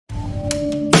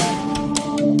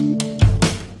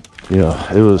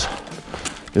Yeah, it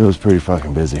was pretty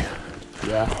fucking busy.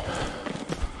 Yeah.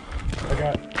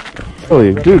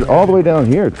 Really, dude, all the way down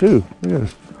here too. Look at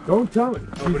this. Don't tell me.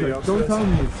 Don't tell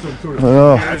me it's some sort of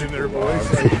imagine there, boys.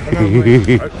 And I'm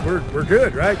like, we're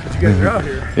good, right? Because you guys are out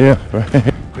here. Yeah, right.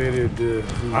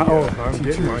 I'm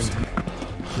getting mine.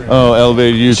 Oh,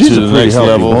 elevated you to the next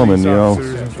level, woman, you know.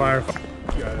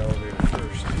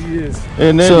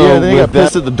 And then, So then you got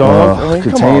pissed at the dog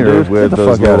container with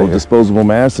those little disposable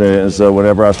masks in it, and so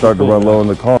whenever I start to run low in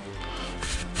the car.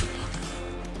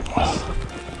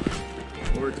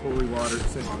 Or totally water.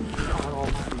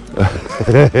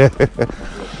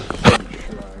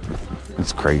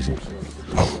 It's crazy.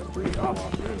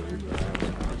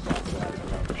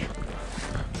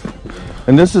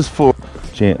 And this is for,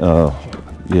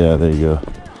 yeah, there you go.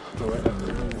 So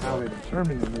how they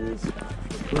determine it is,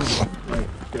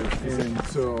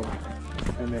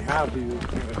 and they have these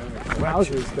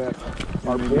houses that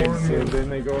are born, and then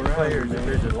they go around. Players, if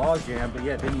there's a log jam, but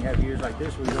yeah, then you have years like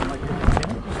this where you don't like it.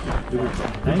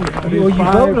 Well, you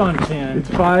vote on 10. It's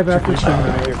 5 after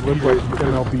 10. It looked like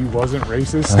MLB wasn't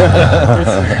racist.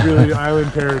 It's really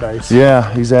island paradise.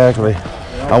 Yeah, exactly.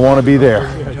 I want to be there.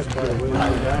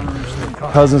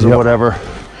 Cousins or whatever.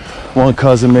 One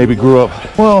cousin maybe grew up,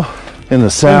 well, in the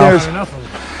South,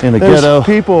 in the ghetto.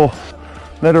 People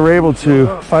that are able to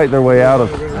fight their way out of.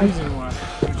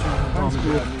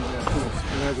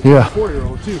 Yeah.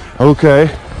 Okay.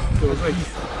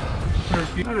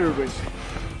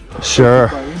 Sure.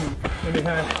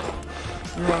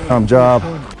 Job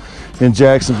in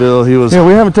Jacksonville. He was. Yeah,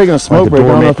 we haven't taken a smoke break. I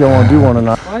don't know if y'all want to do one or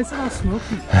not. Why is it all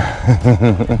smoky?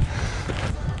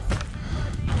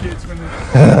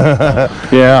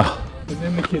 Yeah. And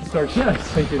then the kids start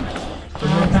thinking, and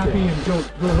they're happy and go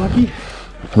lucky.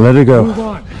 Let it go. Move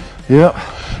on. Yep.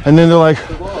 And then they're like,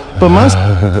 but my.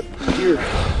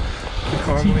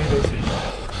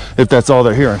 If that's all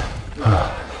they're hearing.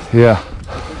 Yeah.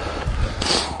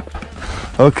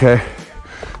 Okay.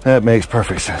 That makes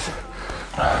perfect sense.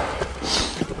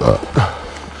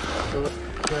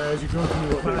 As you go through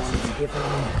the classes, you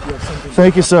have something.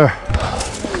 Thank you, sir.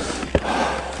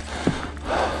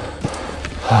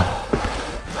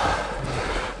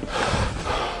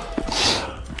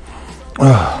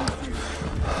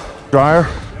 Dryer.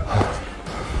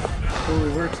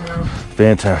 Totally works now.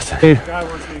 Fantastic.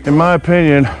 In my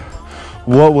opinion,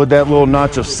 what would that little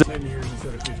notch of 10 years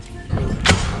instead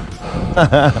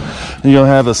of 15? You'll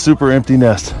have a super empty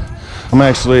nest. I'm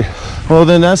actually, well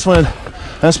then that's when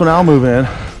I'll move in.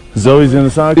 Zoe's in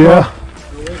the side car? Yeah.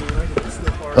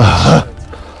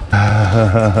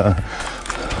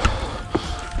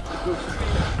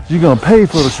 You're gonna pay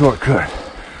for the shortcut.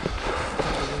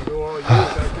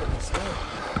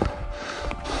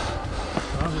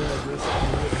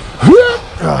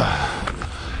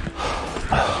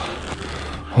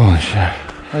 Holy shit.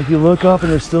 Like you look up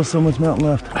and there's still so much mountain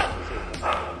left.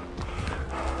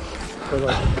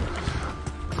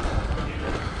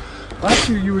 Last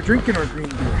year you were drinking our green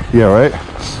beer. Yeah, right?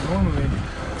 Normally,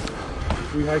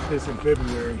 we hike this in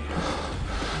February.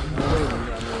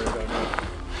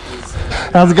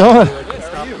 How's it going?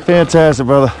 Fantastic,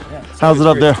 brother. How's it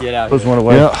up there? Just went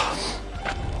away. Yeah.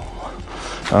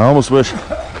 I almost wish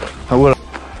I would have.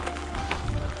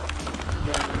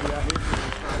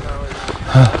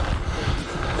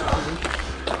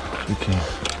 We came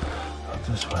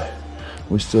this way.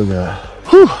 We still got.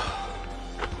 Whew.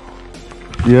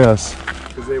 Yes.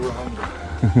 Because they were hungry.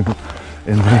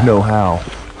 And they know how.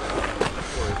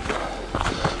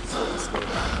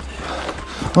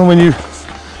 Well, when you.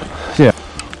 Yeah.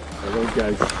 Those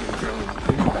guys.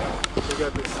 They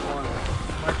got this one.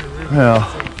 Yeah.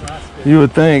 You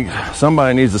would think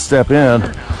somebody needs to step in.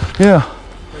 Yeah.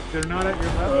 Like they're not at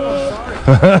your level.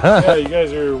 Yeah, you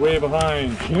guys are way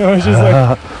behind. You know, it's just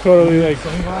like totally like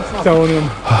telling him.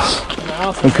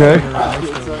 Okay.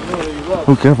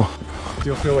 Oh, careful.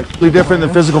 You'll feel like Completely different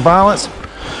than physical violence.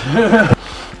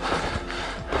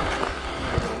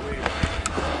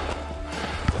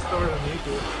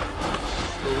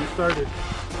 we started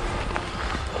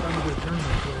some of the journey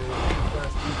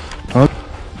last week. Okay.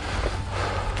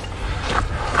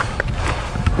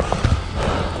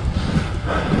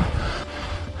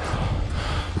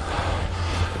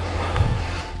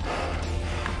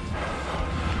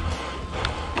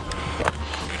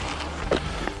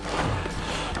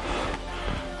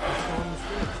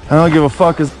 I don't give a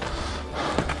fuck.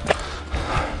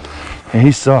 And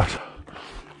he sucked.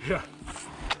 Yeah.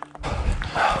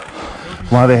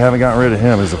 Why they haven't gotten rid of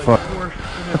him is a fuck.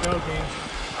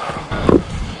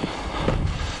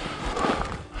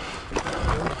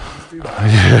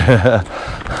 Yeah.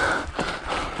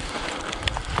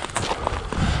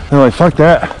 They're like, fuck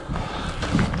that.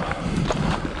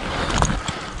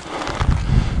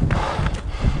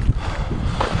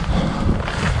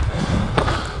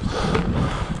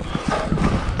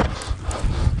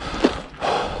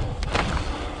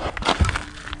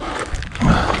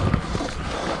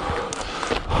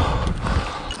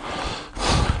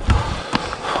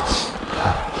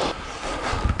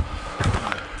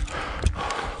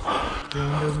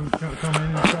 Doesn't come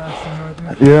in as fast and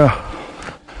everything. Yeah.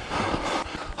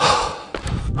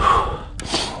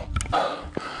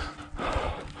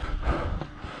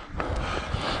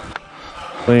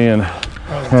 And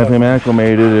have him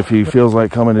acclimated if he feels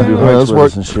like coming to do hikes with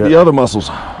us and shit. The other muscles.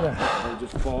 Yeah. They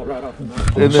just fall right off the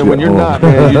mountain. And then when you're not,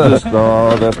 man, you just,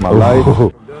 oh, that's my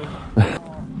life.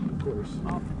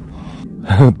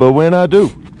 But when I do,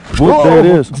 whoop, there it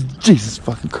is. Jesus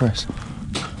fucking Christ.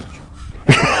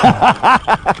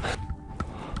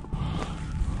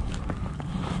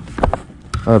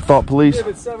 Thought police. If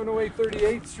it's 708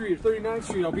 38th Street or 39th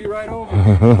Street, I'll be right over.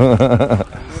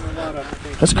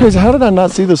 That's crazy. How did I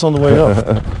not see this on the way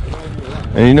up?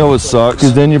 And you know what sucks?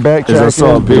 Because then you're backtracking. I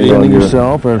saw a video on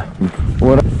yourself, or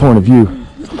what point of view?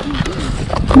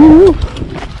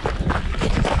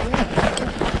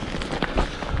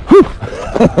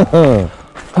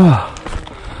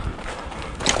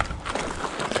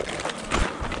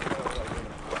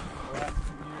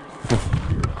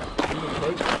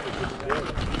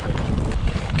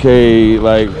 Okay,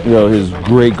 like, you know, his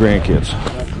great grandkids.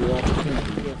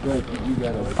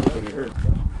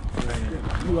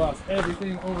 You lost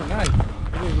everything overnight. You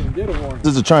didn't even get a warning.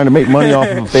 This is trying to make money off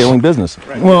of a failing business.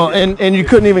 Well, and you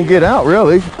couldn't even get out,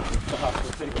 really.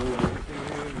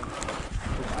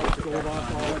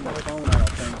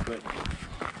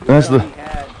 That's the.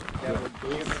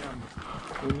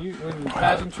 When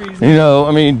pageantries. You know,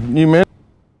 I mean, you meant.